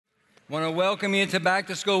Want to welcome you to Back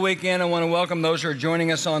to School Weekend. I want to welcome those who are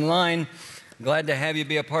joining us online. Glad to have you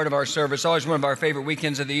be a part of our service. Always one of our favorite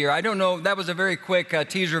weekends of the year. I don't know, that was a very quick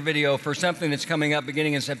teaser video for something that's coming up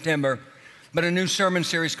beginning in September, but a new sermon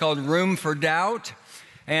series called Room for Doubt.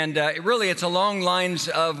 And it's along lines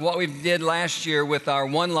of what we did last year with our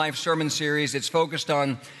One Life sermon series. It's focused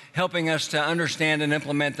on helping us to understand and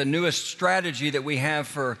implement the newest strategy that we have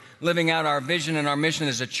for living out our vision and our mission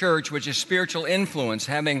as a church, which is spiritual influence,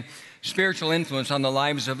 having spiritual influence on the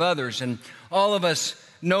lives of others. And all of us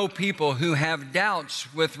know people who have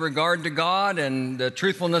doubts with regard to God and the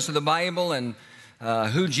truthfulness of the Bible and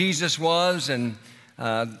who Jesus was and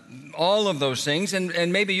all of those things.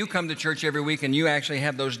 And maybe you come to church every week and you actually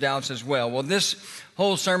have those doubts as well. Well, this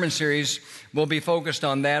whole sermon series will be focused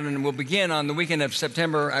on that, and we'll begin on the weekend of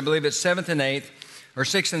September, I believe it's 7th and 8th, or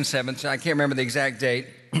 6th and 7th, I can't remember the exact date.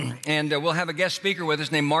 And we'll have a guest speaker with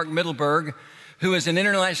us named Mark Mittelberg, who is an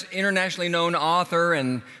internationally known author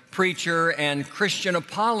and preacher and Christian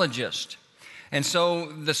apologist. And so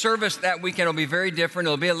the service that weekend will be very different.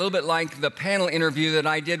 It'll be a little bit like the panel interview that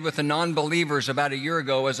I did with the non-believers about a year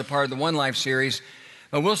ago as a part of the One Life series.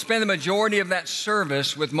 But we'll spend the majority of that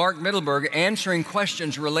service with Mark Mittelberg answering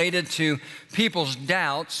questions related to people's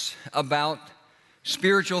doubts about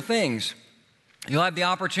spiritual things. You'll have the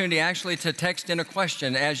opportunity actually to text in a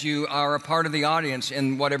question as you are a part of the audience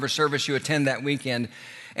in whatever service you attend that weekend.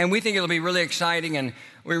 And we think it'll be really exciting, and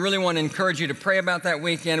we really want to encourage you to pray about that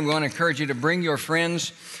weekend. We want to encourage you to bring your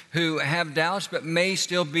friends who have doubts but may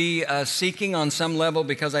still be seeking on some level,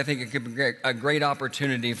 because I think it could be a great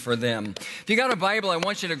opportunity for them. If you got a Bible, I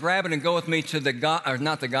want you to grab it and go with me to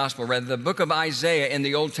the book of Isaiah in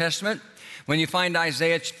the Old Testament. When you find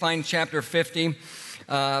Isaiah, find chapter 50.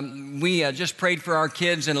 We just prayed for our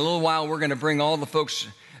kids. In a little while, we're going to bring all the folks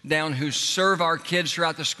down who serve our kids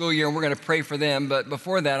throughout the school year, and we're going to pray for them. But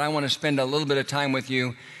before that, I want to spend a little bit of time with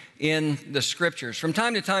you in the Scriptures. From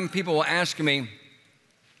time to time, people will ask me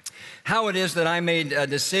how it is that I made a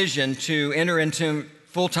decision to enter into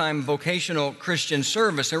full-time vocational Christian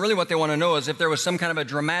service. And really what they want to know is if there was some kind of a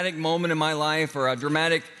dramatic moment in my life or a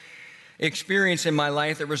dramatic experience in my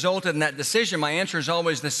life that resulted in that decision. My answer is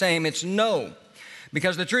always the same. It's no.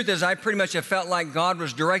 Because the truth is, I pretty much have felt like God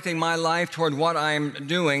was directing my life toward what I'm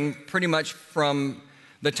doing pretty much from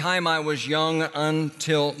the time I was young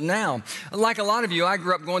until now. Like a lot of you, I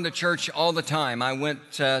grew up going to church all the time. I went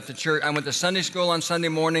to church. I went to Sunday school on Sunday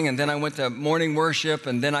morning, and then I went to morning worship,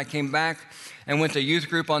 and then I came back and went to youth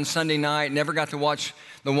group on Sunday night. Never got to watch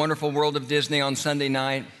The Wonderful World of Disney on Sunday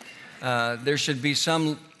night. There should be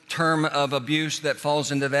some term of abuse that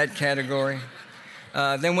falls into that category.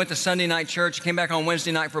 Then went to Sunday night church, came back on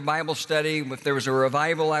Wednesday night for Bible study. If there was a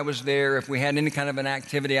revival, I was there. If we had any kind of an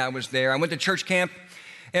activity, I was there. I went to church camp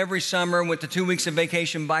every summer, went to 2 weeks of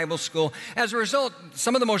vacation Bible school. As a result,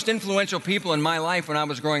 some of the most influential people in my life when I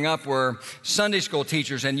was growing up were Sunday school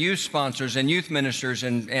teachers and youth sponsors and youth ministers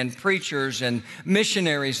and preachers and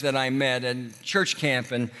missionaries that I met and church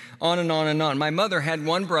camp and on and on and on. My mother had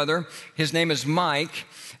one brother. His name is Mike.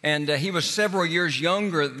 And he was several years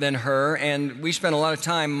younger than her, and we spent a lot of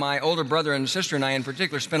time, my older brother and sister and I in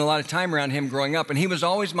particular, spent a lot of time around him growing up, and he was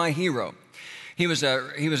always my hero. He was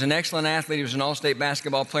an excellent athlete. He was an all-state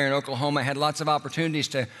basketball player in Oklahoma, had lots of opportunities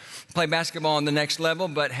to play basketball on the next level,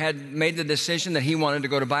 but had made the decision that he wanted to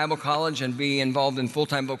go to Bible college and be involved in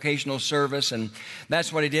full-time vocational service, and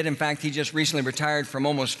that's what he did. In fact, he just recently retired from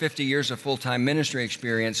almost 50 years of full-time ministry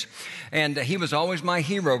experience, and he was always my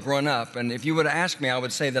hero growing up. And if you would have asked me, I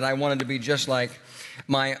would say that I wanted to be just like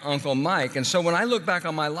my Uncle Mike. And so when I look back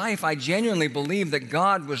on my life, I genuinely believe that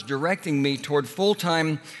God was directing me toward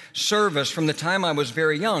full-time service from the time I was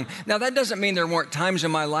very young. Now, that doesn't mean there weren't times in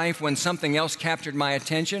my life when something else captured my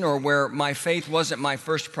attention or where my faith wasn't my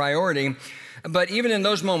first priority. But even in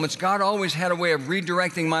those moments, God always had a way of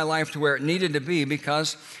redirecting my life to where it needed to be,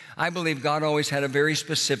 because I believe God always had a very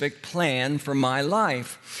specific plan for my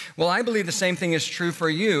life. Well, I believe the same thing is true for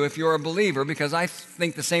you if you're a believer, because I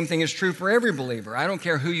think the same thing is true for every believer. I don't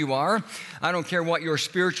care who you are. I don't care what your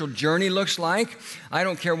spiritual journey looks like. I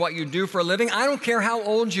don't care what you do for a living. I don't care how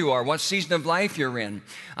old you are, what season of life you're in.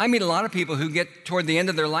 I meet a lot of people who get toward the end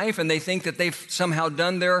of their life and they think that they've somehow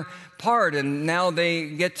done their part and now they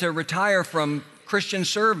get to retire from Christian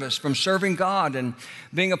service, from serving God and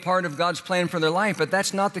being a part of God's plan for their life. But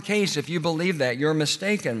that's not the case. If you believe that, you're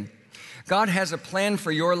mistaken. God has a plan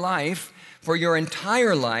for your life, for your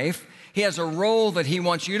entire life. He has a role that He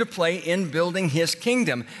wants you to play in building His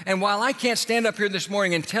kingdom. And while I can't stand up here this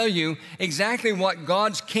morning and tell you exactly what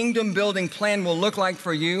God's kingdom building plan will look like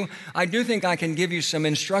for you, I do think I can give you some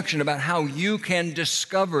instruction about how you can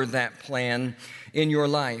discover that plan in your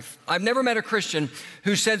life. I've never met a Christian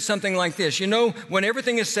who said something like this: you know, when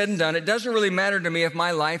everything is said and done, it doesn't really matter to me if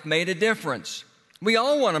my life made a difference. We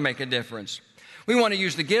all want to make a difference. We want to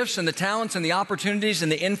use the gifts and the talents and the opportunities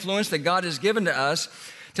and the influence that God has given to us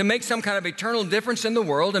to make some kind of eternal difference in the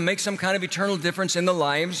world and make some kind of eternal difference in the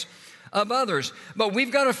lives of others. But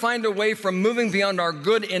we've got to find a way from moving beyond our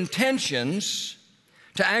good intentions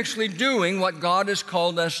to actually doing what God has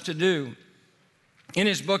called us to do. In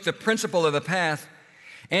his book, The Principle of the Path,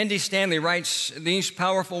 Andy Stanley writes these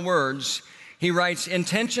powerful words. He writes,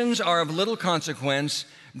 "Intentions are of little consequence.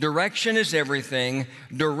 Direction is everything.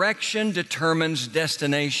 Direction determines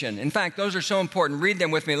destination." In fact, those are so important. Read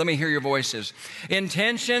them with me. Let me hear your voices.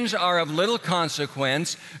 Intentions are of little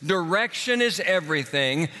consequence. Direction is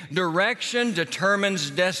everything. Direction determines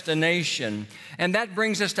destination. And that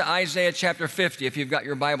brings us to Isaiah chapter 50, if you've got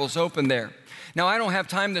your Bibles open there. Now, I don't have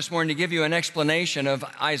time this morning to give you an explanation of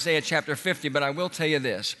Isaiah chapter 50, but I will tell you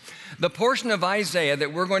this. The portion of Isaiah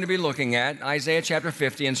that we're going to be looking at, Isaiah chapter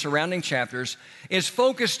 50 and surrounding chapters, is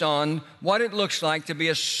focused on what it looks like to be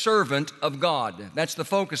a servant of God. That's the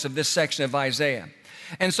focus of this section of Isaiah.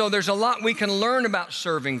 And so there's a lot we can learn about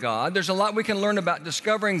serving God. There's a lot we can learn about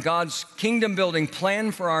discovering God's kingdom-building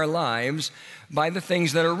plan for our lives by the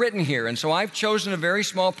things that are written here. And so I've chosen a very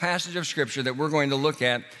small passage of Scripture that we're going to look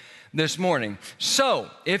at this morning. So,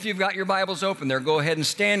 if you've got your Bibles open there, go ahead and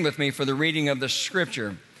stand with me for the reading of the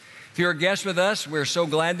Scripture. If you're a guest with us, we're so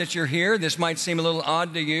glad that you're here. This might seem a little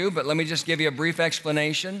odd to you, but let me just give you a brief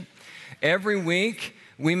explanation. Every week,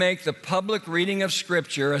 we make the public reading of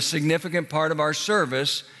Scripture a significant part of our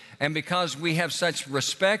service, and because we have such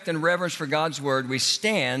respect and reverence for God's Word, we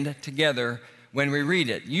stand together when we read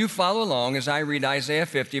it. You follow along as I read Isaiah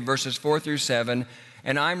 50, verses 4 through 7,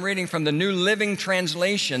 and I'm reading from the New Living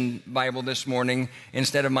Translation Bible this morning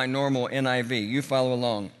instead of my normal NIV. You follow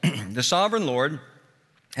along. "The sovereign Lord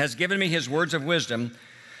has given me his words of wisdom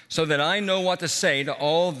so that I know what to say to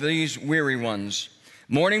all these weary ones.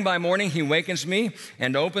 Morning by morning he wakens me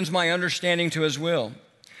and opens my understanding to his will.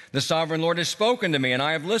 The sovereign Lord has spoken to me, and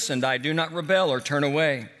I have listened. I do not rebel or turn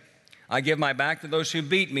away. I give my back to those who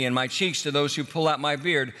beat me and my cheeks to those who pull out my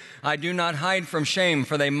beard. I do not hide from shame,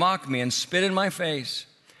 for they mock me and spit in my face.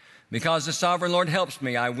 Because the sovereign Lord helps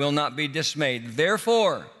me, I will not be dismayed.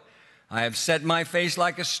 Therefore, I have set my face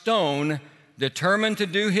like a stone, determined to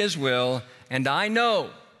do his will, and I know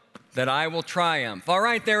that I will triumph." All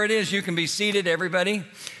right, there it is. You can be seated, everybody.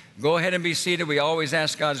 Go ahead and be seated. We always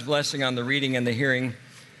ask God's blessing on the reading and the hearing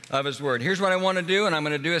of his word. Here's what I want to do, and I'm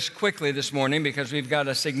going to do this quickly this morning because we've got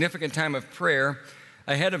a significant time of prayer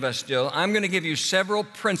ahead of us still. I'm going to give you several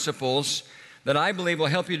principles that I believe will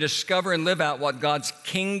help you discover and live out what God's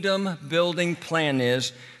kingdom-building plan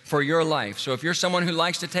is for your life. So if you're someone who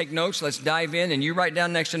likes to take notes, let's dive in, and you write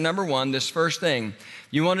down next to number one this first thing.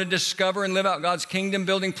 You want to discover and live out God's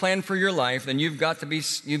kingdom-building plan for your life, then you've got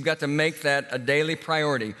to make that a daily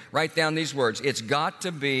priority. Write down these words. It's got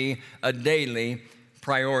to be a daily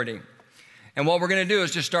priority. And what we're going to do is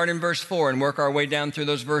just start in verse 4 and work our way down through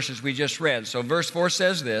those verses we just read. So verse 4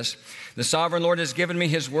 says this: "The sovereign Lord has given me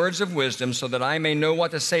his words of wisdom so that I may know what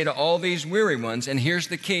to say to all these weary ones." And here's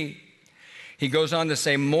the key. He goes on to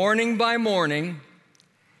say, "Morning by morning,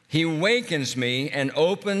 he wakens me and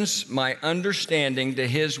opens my understanding to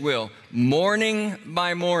his will." Morning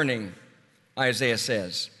by morning, Isaiah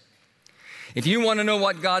says. If you want to know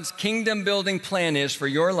what God's kingdom-building plan is for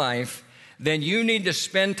your life, then you need to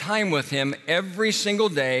spend time with him every single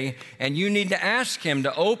day, and you need to ask him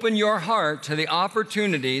to open your heart to the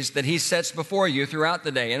opportunities that he sets before you throughout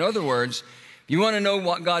the day. In other words, if you want to know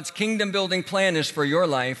what God's kingdom-building plan is for your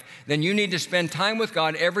life, then you need to spend time with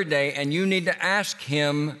God every day, and you need to ask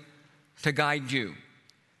him to guide you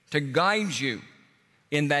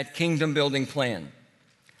in that kingdom-building plan.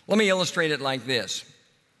 Let me illustrate it like this.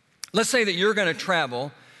 Let's say that you're going to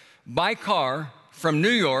travel by car from New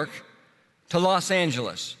York to Los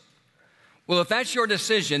Angeles. Well, if that's your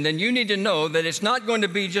decision, then you need to know that it's not going to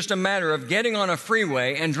be just a matter of getting on a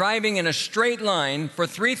freeway and driving in a straight line for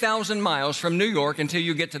 3,000 miles from New York until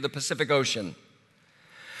you get to the Pacific Ocean.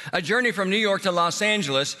 A journey from New York to Los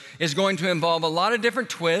Angeles is going to involve a lot of different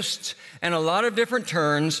twists and a lot of different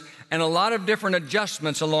turns and a lot of different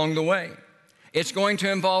adjustments along the way. It's going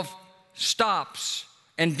to involve stops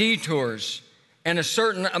and detours and a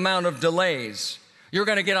certain amount of delays. You're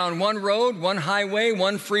going to get on one road, one highway,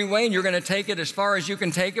 one freeway, and you're going to take it as far as you can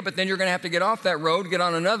take it, but then you're going to have to get off that road, get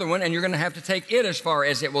on another one, and you're going to have to take it as far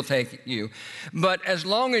as it will take you. But as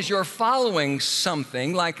long as you're following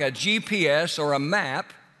something like a GPS or a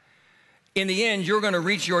map, in the end, you're going to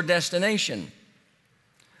reach your destination.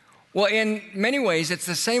 Well, in many ways, it's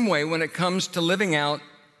the same way when it comes to living out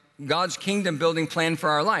God's kingdom building plan for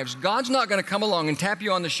our lives. God's not going to come along and tap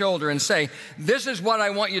you on the shoulder and say, this is what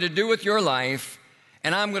I want you to do with your life,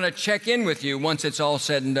 and I'm going to check in with you once it's all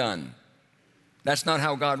said and done. That's not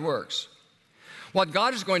how God works. What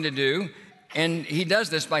God is going to do, and He does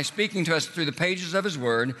this by speaking to us through the pages of His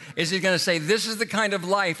Word, is He's going to say, this is the kind of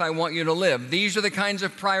life I want you to live. These are the kinds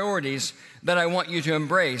of priorities that I want you to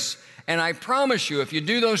embrace. And I promise you, if you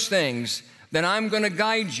do those things, then I'm going to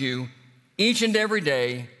guide you each and every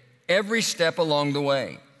day, every step along the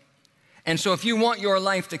way. And so if you want your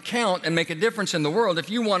life to count and make a difference in the world, if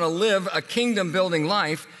you want to live a kingdom-building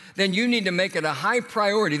life, then you need to make it a high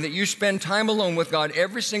priority that you spend time alone with God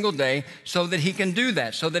every single day so that He can do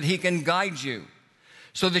that, so that He can guide you,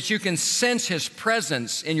 so that you can sense His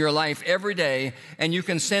presence in your life every day, and you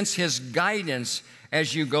can sense His guidance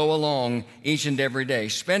as you go along each and every day.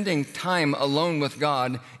 Spending time alone with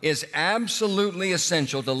God is absolutely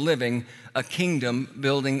essential to living a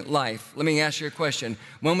kingdom-building life. Let me ask you a question.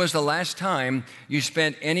 When was the last time you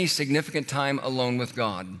spent any significant time alone with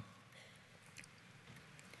God?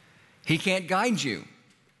 He can't guide you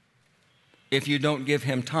if you don't give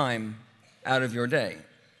Him time out of your day.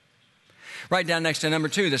 Right down next to number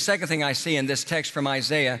 2, the second thing I see in this text from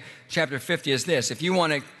Isaiah chapter 50 is this. If you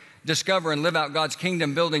want to discover and live out God's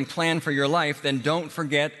kingdom-building plan for your life, then don't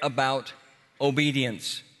forget about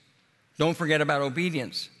obedience. Don't forget about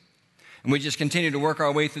obedience. And we just continue to work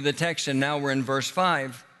our way through the text, and now we're in verse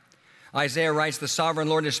 5. Isaiah writes, the sovereign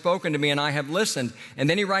Lord has spoken to me, and I have listened. And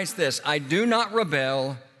then he writes this, I do not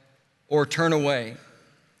rebel or turn away.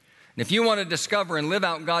 And if you want to discover and live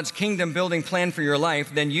out God's kingdom-building plan for your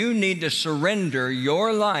life, then you need to surrender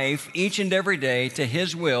your life each and every day to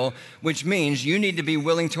His will, which means you need to be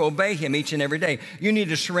willing to obey Him each and every day. You need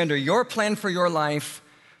to surrender your plan for your life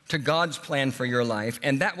to God's plan for your life.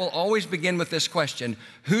 And that will always begin with this question,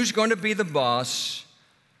 who's going to be the boss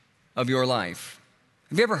of your life?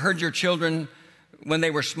 Have you ever heard your children when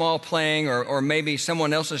they were small playing, or maybe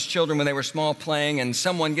someone else's children when they were small playing, and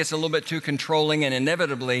someone gets a little bit too controlling, and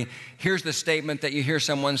inevitably, here's the statement that you hear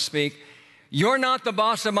someone speak, you're not the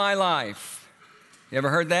boss of my life. You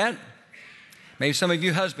ever heard that? Maybe some of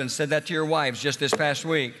you husbands said that to your wives just this past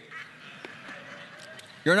week.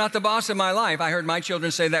 You're not the boss of my life. I heard my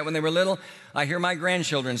children say that when they were little. I hear my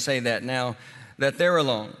grandchildren say that now that they're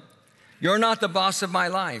alone. You're not the boss of my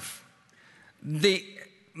life. The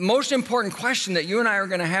most important question that you and I are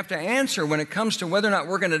going to have to answer when it comes to whether or not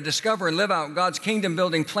we're going to discover and live out God's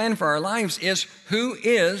kingdom-building plan for our lives is, who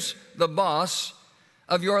is the boss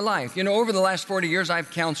of your life? You know, over the last 40 years,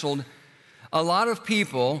 I've counseled a lot of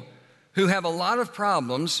people who have a lot of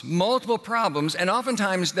problems, multiple problems, and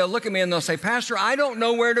oftentimes they'll look at me and they'll say, Pastor, I don't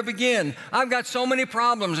know where to begin. I've got so many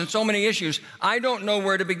problems and so many issues. I don't know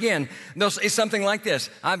where to begin. They'll say something like this,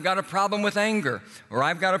 I've got a problem with anger, or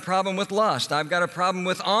I've got a problem with lust. I've got a problem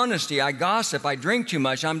with honesty. I gossip. I drink too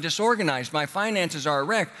much. I'm disorganized. My finances are a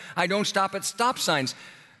wreck. I don't stop at stop signs.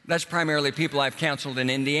 That's primarily people I've counseled in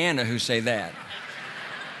Indiana who say that.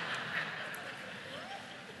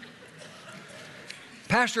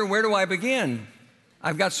 Pastor, where do I begin?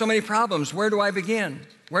 I've got so many problems. Where do I begin?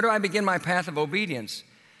 Where do I begin my path of obedience?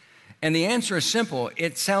 And the answer is simple.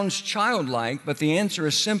 It sounds childlike, but the answer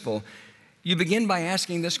is simple. You begin by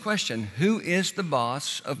asking this question, who is the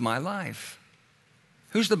boss of my life?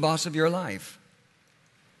 Who's the boss of your life?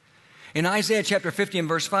 In Isaiah chapter 50 and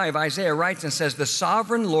verse 5, Isaiah writes and says, the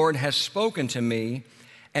sovereign Lord has spoken to me,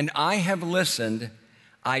 and I have listened.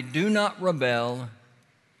 I do not rebel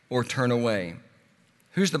or turn away.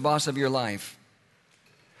 Who's the boss of your life?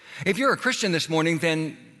 If you're a Christian this morning,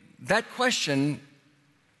 then that question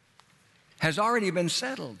has already been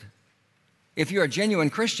settled. If you're a genuine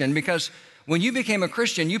Christian, because when you became a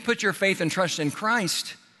Christian, you put your faith and trust in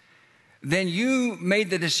Christ, then you made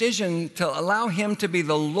the decision to allow Him to be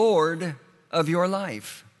the Lord of your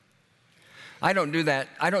life. I don't do that.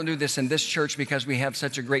 I don't do this in this church because we have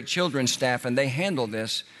such a great children's staff and they handle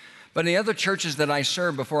this. But in the other churches that I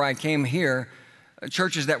served before I came here,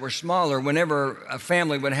 churches that were smaller, whenever a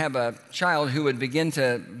family would have a child who would begin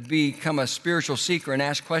to become a spiritual seeker and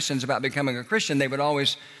ask questions about becoming a Christian, they would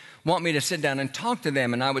always want me to sit down and talk to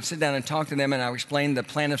them. And I would sit down and talk to them, and I would explain the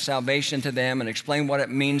plan of salvation to them and explain what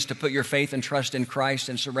it means to put your faith and trust in Christ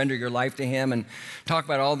and surrender your life to Him, and talk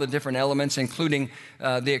about all the different elements, including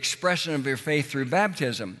the expression of your faith through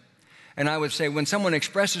baptism. And I would say when someone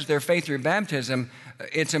expresses their faith through baptism,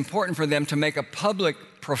 it's important for them to make a public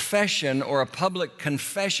profession or a public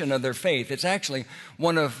confession of their faith. It's actually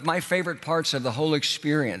one of my favorite parts of the whole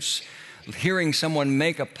experience, hearing someone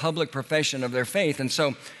make a public profession of their faith. And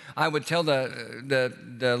so I would tell the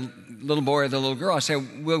little boy or the little girl, I say,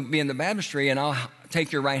 we'll be in the baptistry, and I'll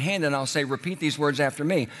take your right hand, and I'll say, repeat these words after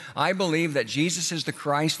me. I believe that Jesus is the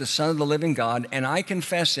Christ, the Son of the living God, and I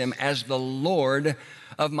confess him as the Lord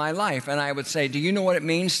of my life. And I would say, do you know what it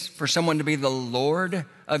means for someone to be the Lord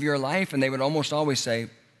of your life? And they would almost always say,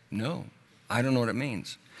 no, I don't know what it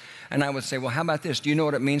means. And I would say, well, how about this? Do you know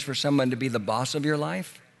what it means for someone to be the boss of your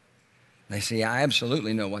life? They say, yeah, I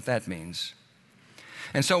absolutely know what that means.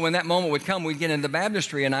 And so when that moment would come, we'd get into the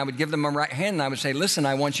baptistry, and I would give them a right hand, and I would say, listen,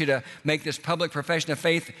 I want you to make this public profession of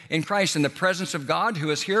faith in Christ in the presence of God, who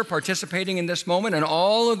is here participating in this moment, and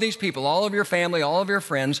all of these people, all of your family, all of your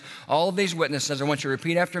friends, all of these witnesses. I want you to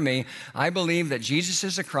repeat after me. I believe that Jesus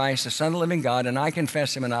is the Christ, the Son of the living God, and I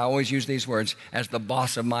confess him, and I always use these words, as the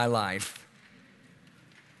boss of my life.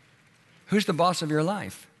 Who's the boss of your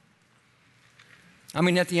life? I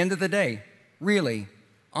mean, at the end of the day, really,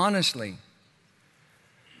 honestly,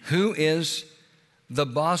 who is the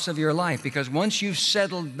boss of your life? Because once you've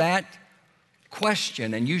settled that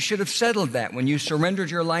question, and you should have settled that when you surrendered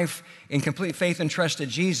your life in complete faith and trust to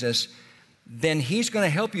Jesus, then he's going to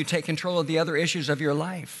help you take control of the other issues of your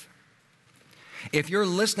life. If you're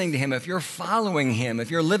listening to him, if you're following him, if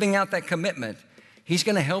you're living out that commitment, he's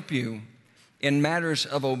going to help you in matters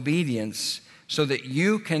of obedience so that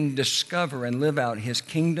you can discover and live out his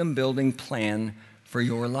kingdom-building plan for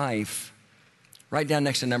your life. Right down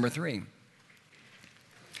next to number 3.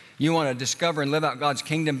 You want to discover and live out God's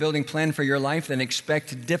kingdom-building plan for your life, then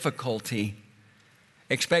expect difficulty.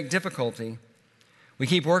 Expect difficulty. We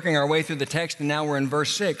keep working our way through the text, and now we're in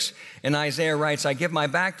verse 6. And Isaiah writes, I give my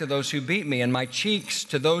back to those who beat me, and my cheeks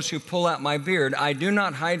to those who pull out my beard. I do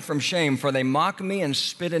not hide from shame, for they mock me and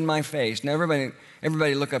spit in my face. Now,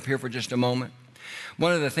 everybody look up here for just a moment.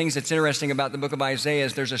 One of the things that's interesting about the book of Isaiah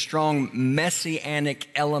is there's a strong messianic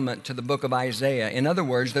element to the book of Isaiah. In other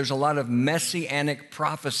words, there's a lot of messianic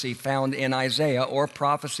prophecy found in Isaiah, or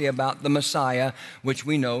prophecy about the Messiah, which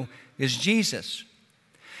we know is Jesus.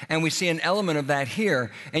 And we see an element of that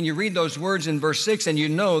here. And you read those words in verse 6, and you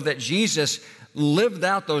know that Jesus lived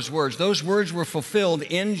out those words. Those words were fulfilled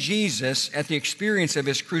in Jesus at the experience of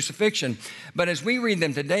his crucifixion. But as we read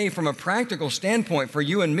them today, from a practical standpoint for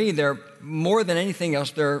you and me, they're more than anything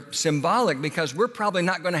else, they're symbolic, because we're probably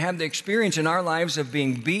not going to have the experience in our lives of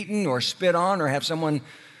being beaten or spit on or have someone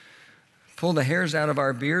pull the hairs out of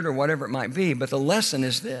our beard or whatever it might be. But the lesson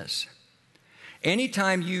is this.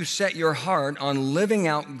 Anytime you set your heart on living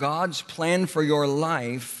out God's plan for your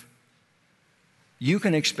life, you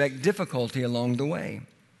can expect difficulty along the way.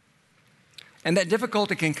 And that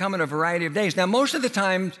difficulty can come in a variety of days. Now, most of the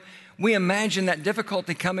time, we imagine that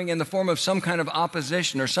difficulty coming in the form of some kind of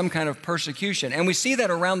opposition or some kind of persecution. And we see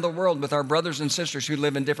that around the world with our brothers and sisters who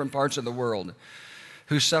live in different parts of the world,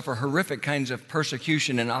 who suffer horrific kinds of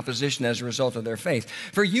persecution and opposition as a result of their faith.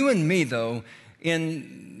 For you and me, though,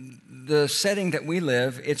 in the setting that we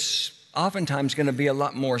live, it's oftentimes going to be a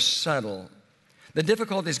lot more subtle. The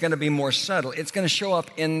difficulty is going to be more subtle. It's going to show up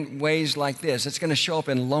in ways like this. It's going to show up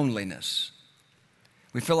in loneliness.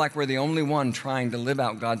 We feel like we're the only one trying to live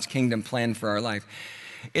out God's kingdom plan for our life.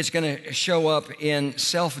 It's going to show up in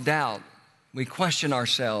self-doubt. We question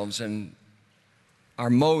ourselves and our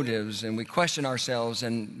motives, and we question ourselves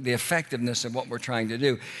and the effectiveness of what we're trying to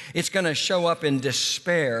do. It's going to show up in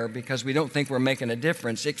despair because we don't think we're making a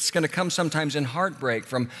difference. It's going to come sometimes in heartbreak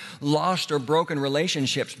from lost or broken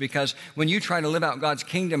relationships, because when you try to live out God's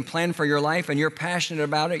kingdom plan for your life and you're passionate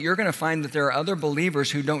about it, you're going to find that there are other believers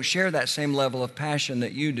who don't share that same level of passion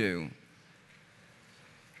that you do.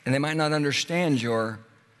 And they might not understand your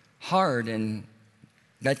heart, and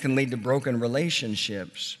that can lead to broken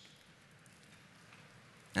relationships.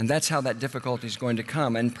 And that's how that difficulty is going to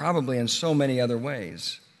come, and probably in so many other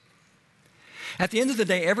ways. At the end of the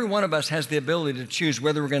day, every one of us has the ability to choose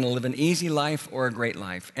whether we're going to live an easy life or a great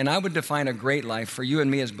life. And I would define a great life for you and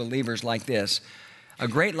me as believers like this. A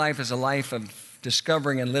great life is a life of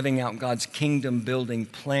discovering and living out God's kingdom-building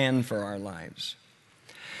plan for our lives.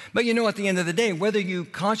 But you know, at the end of the day, whether you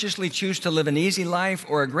consciously choose to live an easy life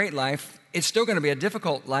or a great life, it's still going to be a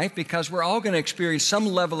difficult life, because we're all going to experience some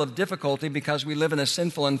level of difficulty because we live in a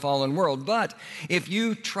sinful and fallen world. But if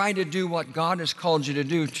you try to do what God has called you to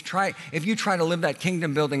do, if you try to live that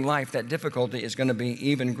kingdom-building life, that difficulty is going to be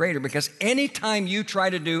even greater, because anytime you try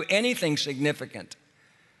to do anything significant,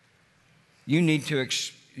 you need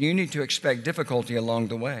to expect difficulty along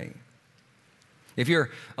the way. If you're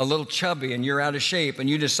a little chubby and you're out of shape and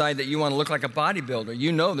you decide that you want to look like a bodybuilder,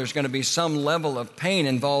 you know there's going to be some level of pain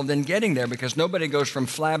involved in getting there, because nobody goes from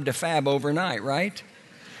flab to fab overnight, right?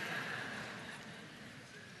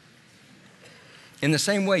 In the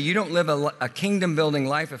same way, you don't live a kingdom-building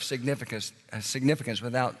life of significance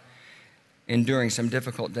without enduring some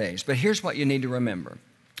difficult days. But here's what you need to remember,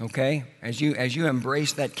 okay? As you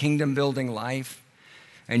embrace that kingdom-building life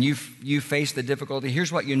and you face the difficulty,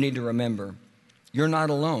 here's what you need to remember. You're not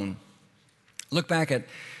alone. Look back at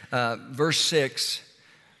verse 6.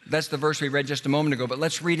 That's the verse we read just a moment ago, but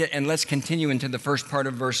let's read it and let's continue into the first part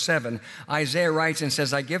of verse 7. Isaiah writes and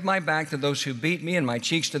says, I give my back to those who beat me and my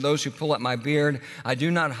cheeks to those who pull at my beard. I do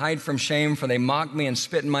not hide from shame, for they mock me and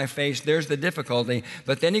spit in my face. There's the difficulty.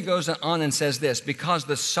 But then he goes on and says this, because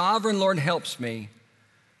the sovereign Lord helps me,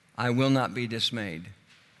 I will not be dismayed.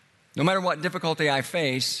 No matter what difficulty I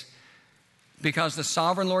face, because the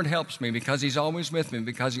sovereign Lord helps me, because he's always with me,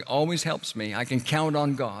 because he always helps me, I can count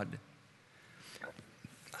on God.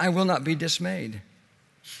 I will not be dismayed.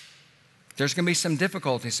 There's going to be some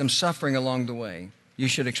difficulty, some suffering along the way. You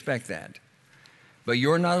should expect that. But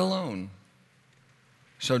you're not alone,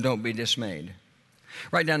 so don't be dismayed.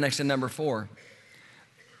 Write down next to number 4,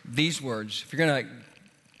 these words. If you're going to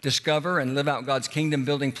discover and live out God's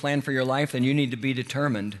kingdom-building plan for your life, then you need to be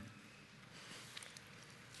determined.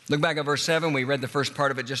 Look back at verse 7. We read the first part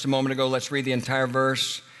of it just a moment ago. Let's read the entire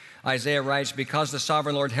verse. Isaiah writes, because the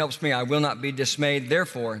sovereign Lord helps me, I will not be dismayed.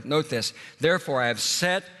 Therefore, note this, therefore I have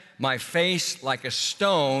set my face like a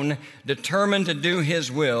stone, determined to do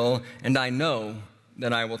his will, and I know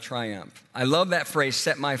that I will triumph. I love that phrase,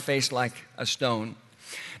 set my face like a stone.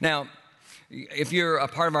 Now, if you're a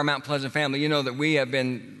part of our Mount Pleasant family, you know that we have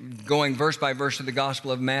been going verse by verse to the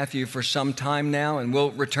Gospel of Matthew for some time now, and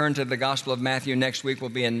we'll return to the Gospel of Matthew next week.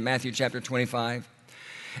 We'll be in Matthew chapter 25.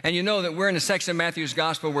 And you know that we're in a section of Matthew's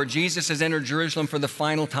gospel where Jesus has entered Jerusalem for the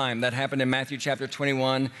final time. That happened in Matthew chapter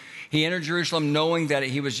 21. He entered Jerusalem knowing that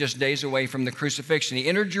he was just days away from the crucifixion. He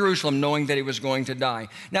entered Jerusalem knowing that he was going to die.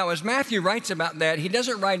 Now, as Matthew writes about that, he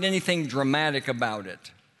doesn't write anything dramatic about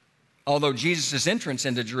it, although Jesus' entrance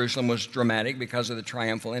into Jerusalem was dramatic because of the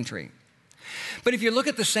triumphal entry. But if you look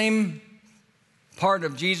at the same part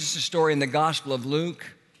of Jesus' story in the Gospel of Luke,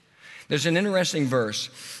 there's an interesting verse.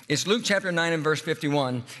 It's Luke chapter 9 and verse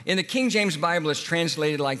 51. In the King James Bible, it's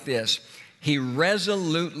translated like this. He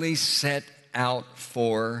resolutely set out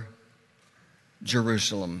for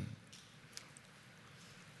Jerusalem.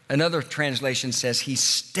 Another translation says he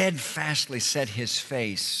steadfastly set his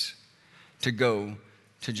face to go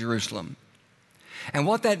to Jerusalem. And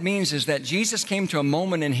what that means is that Jesus came to a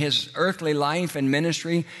moment in his earthly life and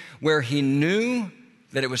ministry where he knew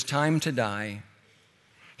that it was time to die.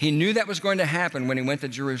 He knew that was going to happen when he went to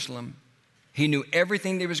Jerusalem. He knew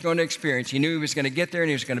everything that he was going to experience. He knew he was going to get there and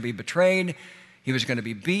he was going to be betrayed. He was going to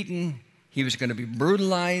be beaten. He was going to be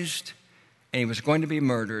brutalized. And he was going to be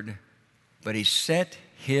murdered. But he set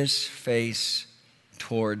his face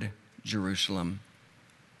toward Jerusalem.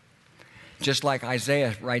 Just like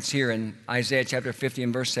Isaiah writes here in Isaiah chapter 50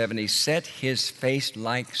 and verse 7, he set his face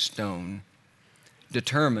like stone,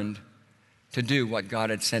 determined to do what God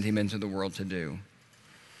had sent him into the world to do.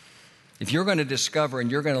 If you're going to discover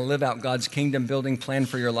and you're going to live out God's kingdom-building plan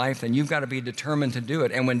for your life, then you've got to be determined to do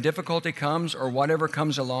it. And when difficulty comes or whatever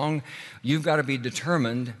comes along, you've got to be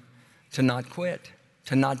determined to not quit,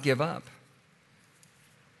 to not give up,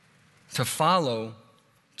 to follow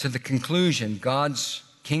to the conclusion God's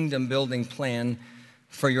kingdom-building plan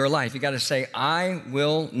for your life. You've got to say, I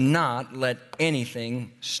will not let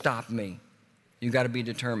anything stop me. You've got to be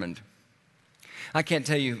determined. I can't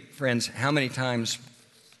tell you, friends, how many times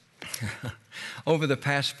over the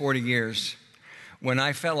past 40 years, when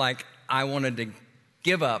I felt like I wanted to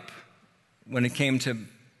give up when it came to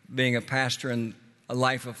being a pastor and a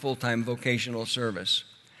life of full-time vocational service.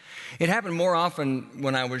 It happened more often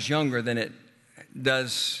when I was younger than it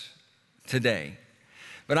does today.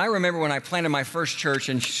 But I remember when I planted my first church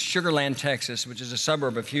in Sugar Land, Texas, which is a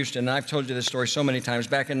suburb of Houston, and I've told you this story so many times,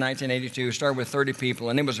 back in 1982, started with 30 people,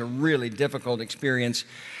 and it was a really difficult experience.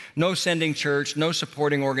 No sending church, no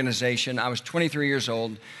supporting organization. I was 23 years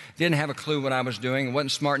old, didn't have a clue what I was doing,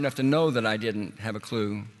 wasn't smart enough to know that I didn't have a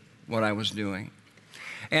clue what I was doing.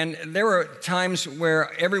 And there were times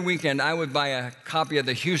where every weekend I would buy a copy of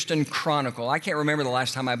the Houston Chronicle. I can't remember the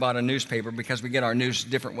last time I bought a newspaper because we get our news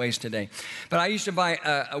different ways today. But I used to buy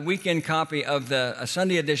a weekend copy of a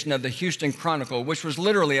Sunday edition of the Houston Chronicle, which was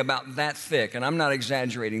literally about that thick. And I'm not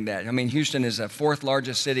exaggerating that. I mean, Houston is the fourth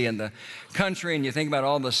largest city in the country, and you think about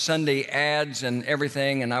all the Sunday ads and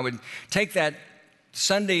everything. And I would take that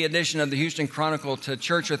Sunday edition of the Houston Chronicle to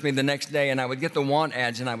church with me the next day, and I would get the want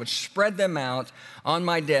ads, and I would spread them out on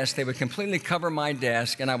my desk. They would completely cover my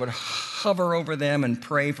desk, and I would hover over them and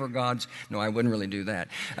pray for God's... No, I wouldn't really do that.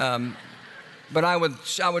 But I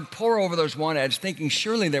would pour over those want ads thinking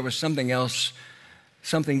surely there was something else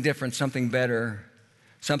something different, something better,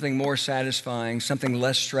 something more satisfying, something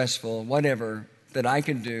less stressful, whatever, that I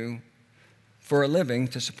could do for a living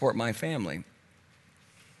to support my family.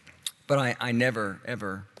 But I never,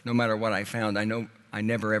 ever, no matter what I found, I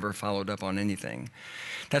never, ever followed up on anything.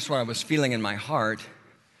 That's what I was feeling in my heart,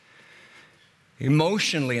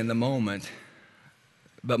 emotionally in the moment.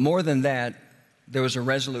 But more than that, there was a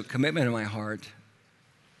resolute commitment in my heart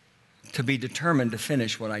to be determined to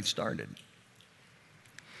finish what I'd started.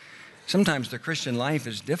 Sometimes the Christian life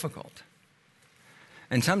is difficult.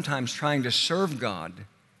 And sometimes trying to serve God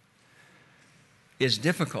is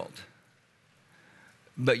difficult.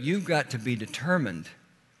 But you've got to be determined.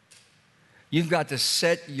 You've got to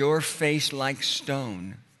set your face like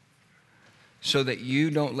stone so that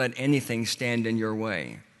you don't let anything stand in your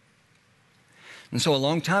way. And so a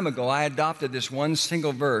long time ago, I adopted this one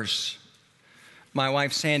single verse. My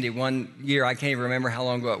wife, Sandy, one year, I can't even remember how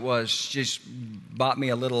long ago it was, just bought me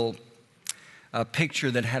a little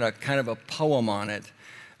picture that had a kind of a poem on it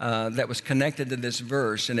that was connected to this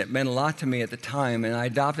verse, and it meant a lot to me at the time, and I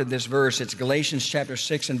adopted this verse. It's Galatians chapter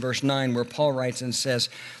 6 and verse 9, where Paul writes and says,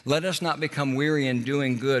 "Let us not become weary in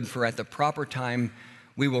doing good, for at the proper time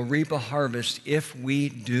we will reap a harvest if we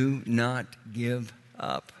do not give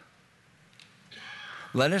up."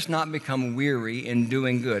 Let us not become weary in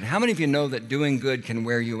doing good. How many of you know that doing good can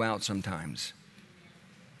wear you out sometimes?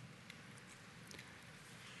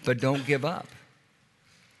 But don't give up.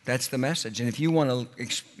 That's the message. And if you want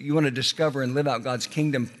to discover and live out God's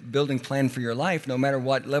kingdom building plan for your life, no matter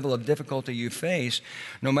what level of difficulty you face,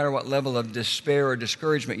 no matter what level of despair or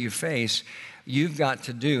discouragement you face, you've got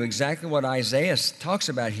to do exactly what Isaiah talks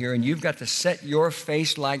about here, and you've got to set your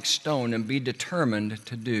face like stone and be determined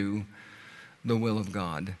to do the will of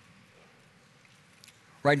God.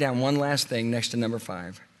 Write down one last thing next to number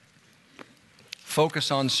 5.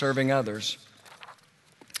 Focus on serving others.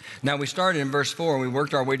 Now, we started in verse 4 and we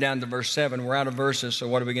worked our way down to verse 7. We're out of verses, so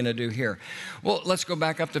what are we going to do here? Well, let's go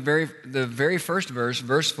back up to the very first verse,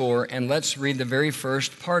 verse 4, and let's read the very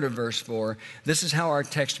first part of verse 4. This is how our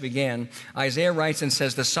text began. Isaiah writes and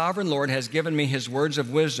says, "The sovereign Lord has given me his words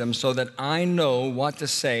of wisdom so that I know what to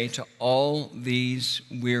say to all these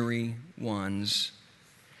weary ones."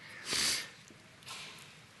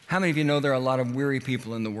 How many of you know there are a lot of weary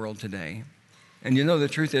people in the world today? And you know the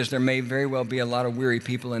truth is there may very well be a lot of weary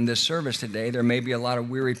people in this service today. There may be a lot of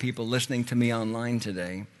weary people listening to me online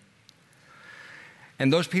today.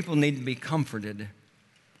 And those people need to be comforted.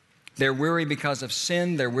 They're weary because of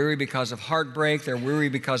sin. They're weary because of heartbreak. They're weary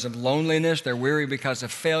because of loneliness. They're weary because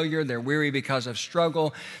of failure. They're weary because of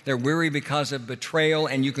struggle. They're weary because of betrayal.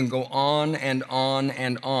 And you can go on and on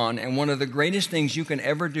and on. And one of the greatest things you can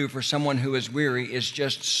ever do for someone who is weary is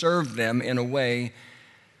just serve them in a way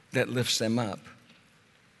that lifts them up.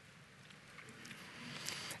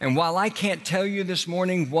 And while I can't tell you this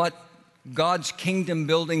morning what God's kingdom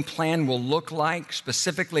building plan will look like,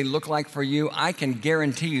 specifically look like for you, I can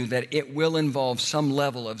guarantee you that it will involve some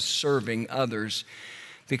level of serving others,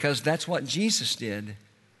 because that's what Jesus did.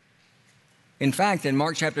 In fact, in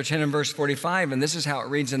Mark chapter 10 and verse 45, and this is how it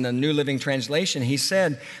reads in the New Living Translation, he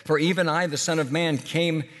said, "For even I, the Son of Man,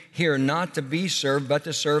 came here not to be served, but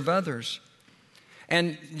to serve others."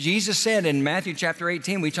 And Jesus said in Matthew chapter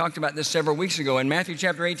 18, we talked about this several weeks ago, in Matthew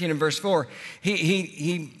chapter 18 and verse 4,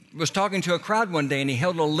 he was talking to a crowd one day and he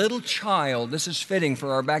held a little child. This is fitting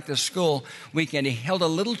for our back to school weekend. He held a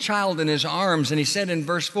little child in his arms and he said in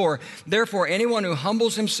verse 4, "Therefore anyone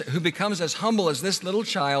who becomes as humble as this little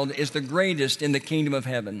child is the greatest in the kingdom of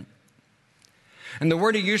heaven." And the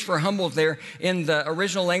word he used for humble there in the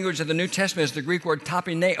original language of the New Testament is the Greek word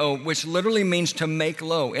tapineo, which literally means to make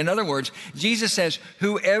low. In other words, Jesus says,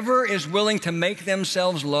 whoever is willing to make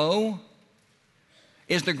themselves low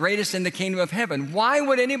is the greatest in the kingdom of heaven. Why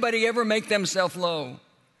would anybody ever make themselves low?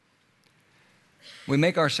 We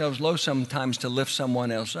make ourselves low sometimes to lift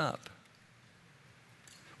someone else up.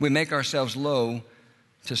 We make ourselves low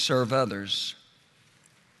to serve others.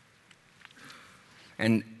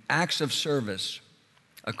 And acts of service,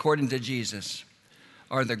 according to Jesus,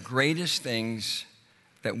 are the greatest things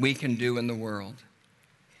that we can do in the world.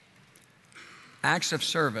 Acts of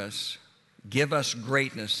service give us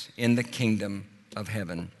greatness in the kingdom of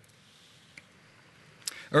heaven.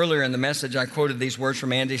 Earlier in the message, I quoted these words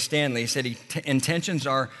from Andy Stanley. He said, "Intentions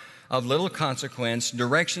are of little consequence.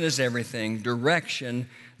 Direction is everything. Direction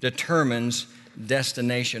determines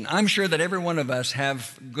destination." I'm sure that every one of us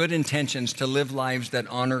have good intentions to live lives that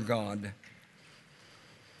honor God.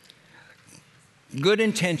 Good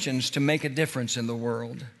intentions to make a difference in the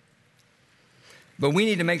world. But we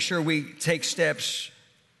need to make sure we take steps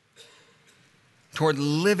toward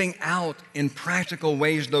living out in practical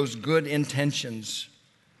ways those good intentions.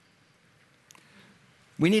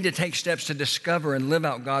 We need to take steps to discover and live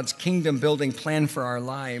out God's kingdom-building plan for our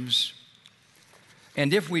lives.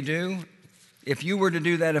 And if we do, if you were to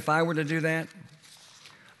do that, if I were to do that,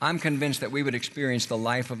 I'm convinced that we would experience the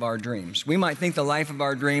life of our dreams. We might think the life of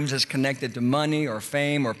our dreams is connected to money or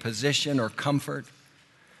fame or position or comfort,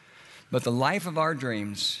 but the life of our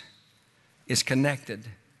dreams is connected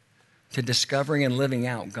to discovering and living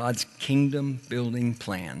out God's kingdom-building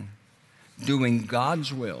plan, doing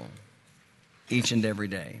God's will each and every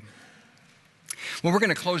day. Well, we're going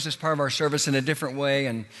to close this part of our service in a different way.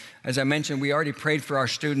 And as I mentioned, we already prayed for our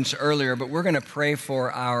students earlier, but we're going to pray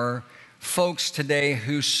for our folks today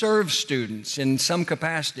who serve students in some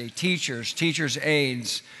capacity, teachers'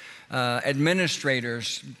 aides,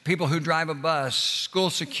 administrators, people who drive a bus, school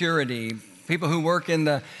security, people who work in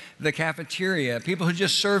the cafeteria, people who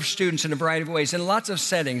just serve students in a variety of ways, in lots of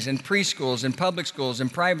settings, in preschools, in public schools, in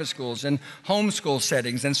private schools, in homeschool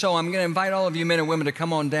settings. And so I'm going to invite all of you men and women to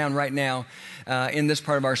come on down right now in this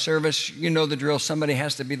part of our service. You know the drill. Somebody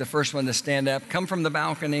has to be the first one to stand up. Come from the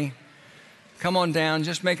balcony. Come on down.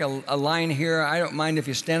 Just make a line here. I don't mind if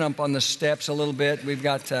you stand up on the steps a little bit. We've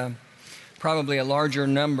got probably a larger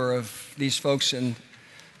number of these folks in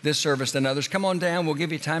this service than others. Come on down. We'll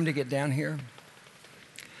give you time to get down here.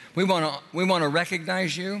 We want to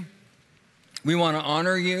recognize you. We want to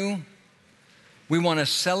honor you. We want to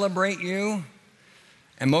celebrate you.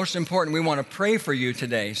 And most important, we want to pray for you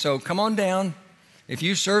today. So come on down. If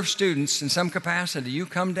you serve students in some capacity, you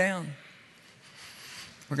come down.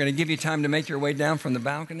 We're going to give you time to make your way down from the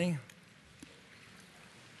balcony.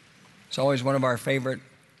 It's always one of our favorite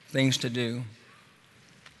things to do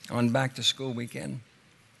on back to school weekend.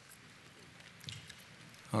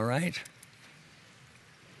 All right.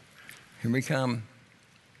 Here we come.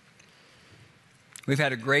 We've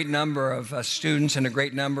had a great number of students and a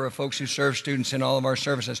great number of folks who serve students in all of our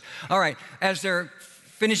services. All right, as they're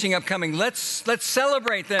finishing up coming, let's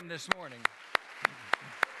celebrate them this morning.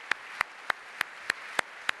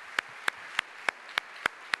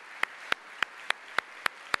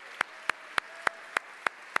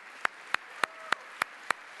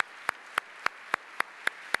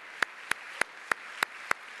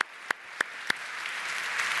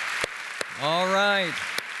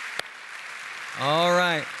 All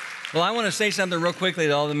right. Well, I want to say something real quickly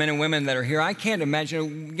to all the men and women that are here. I can't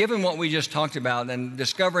imagine, given what we just talked about and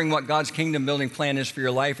discovering what God's kingdom building plan is for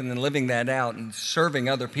your life and then living that out and serving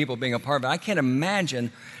other people, being a part of it, I can't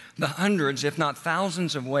imagine the hundreds, if not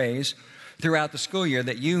thousands of ways throughout the school year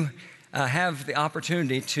that you have the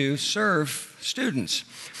opportunity to serve students,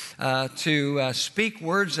 to speak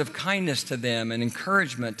words of kindness to them and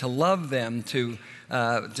encouragement, to love them, to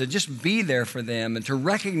just be there for them and to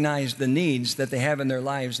recognize the needs that they have in their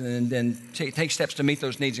lives and then take steps to meet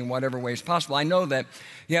those needs in whatever ways possible. I know that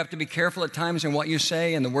you have to be careful at times in what you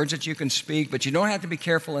say and the words that you can speak, but you don't have to be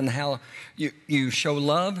careful in how you show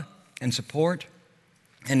love and support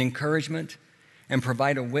and encouragement and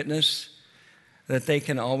provide a witness that they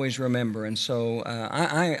can always remember. And so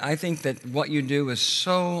I think that what you do is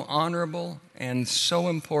so honorable and so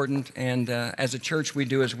important, and as a church we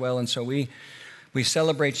do as well. And so we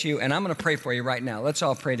celebrate you, and I'm going to pray for you right now. Let's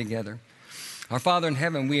all pray together. Our Father in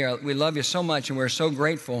heaven, we love you so much, and we're so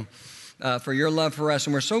grateful for your love for us,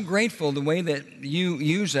 and we're so grateful the way that you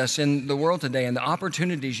use us in the world today and the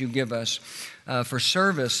opportunities you give us for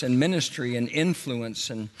service and ministry and influence.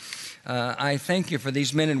 And I thank you for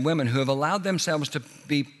these men and women who have allowed themselves to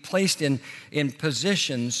be placed in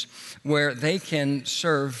positions where they can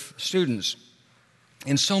serve students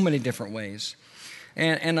in so many different ways.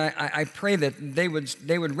 And I pray that they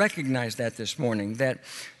would recognize that this morning, that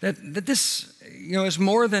this, is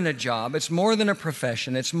more than a job. It's more than a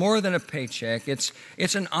profession. It's more than a paycheck.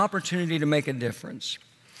 It's an opportunity to make a difference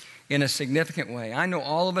in a significant way. I know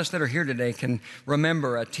all of us that are here today can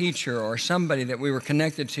remember a teacher or somebody that we were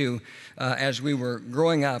connected to as we were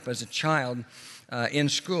growing up as a child in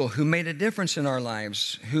school who made a difference in our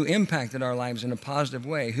lives, who impacted our lives in a positive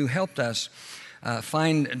way, who helped us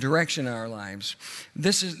find direction in our lives.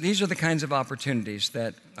 These are the kinds of opportunities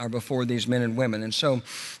that are before these men and women. And so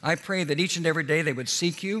I pray that each and every day they would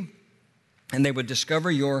seek you and they would discover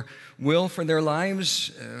your will for their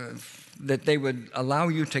lives, that they would allow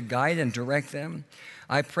you to guide and direct them.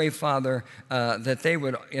 I pray, Father, that they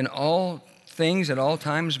would in all things at all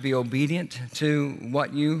times be obedient to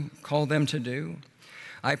what you call them to do.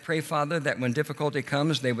 I pray, Father, that when difficulty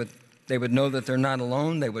comes, they would know that they're not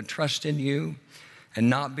alone. They would trust in you and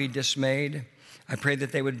not be dismayed. I pray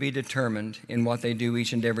that they would be determined in what they do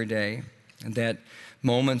each and every day. and that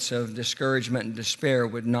moments of discouragement and despair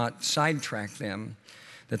would not sidetrack them,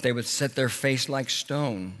 that they would set their face like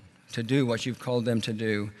stone to do what you've called them to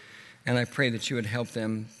do. And I pray that you would help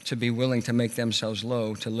them to be willing to make themselves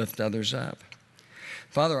low, to lift others up.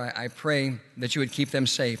 Father, I pray that you would keep them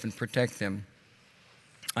safe and protect them.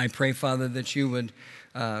 I pray, Father, that you would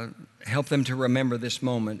help them to remember this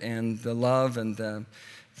moment and the love and the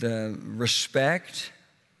respect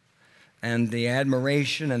and the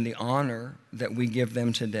admiration and the honor that we give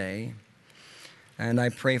them today. And I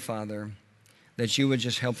pray, Father, that you would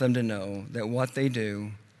just help them to know that what they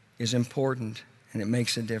do is important and it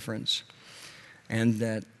makes a difference. And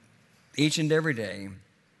that each and every day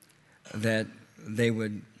that they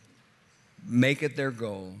would make it their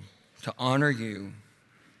goal to honor you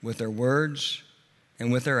with their words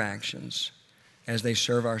and with their actions as they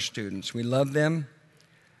serve our students. We love them,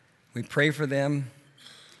 we pray for them,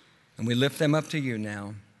 and we lift them up to you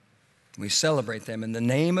now. We celebrate them in the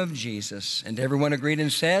name of Jesus. And everyone agreed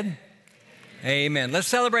and said, Amen. Let's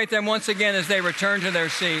celebrate them once again as they return to their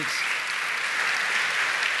seats.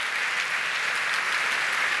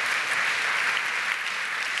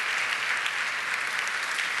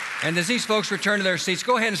 And as these folks return to their seats,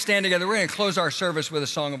 go ahead and stand together. We're going to close our service with a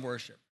song of worship.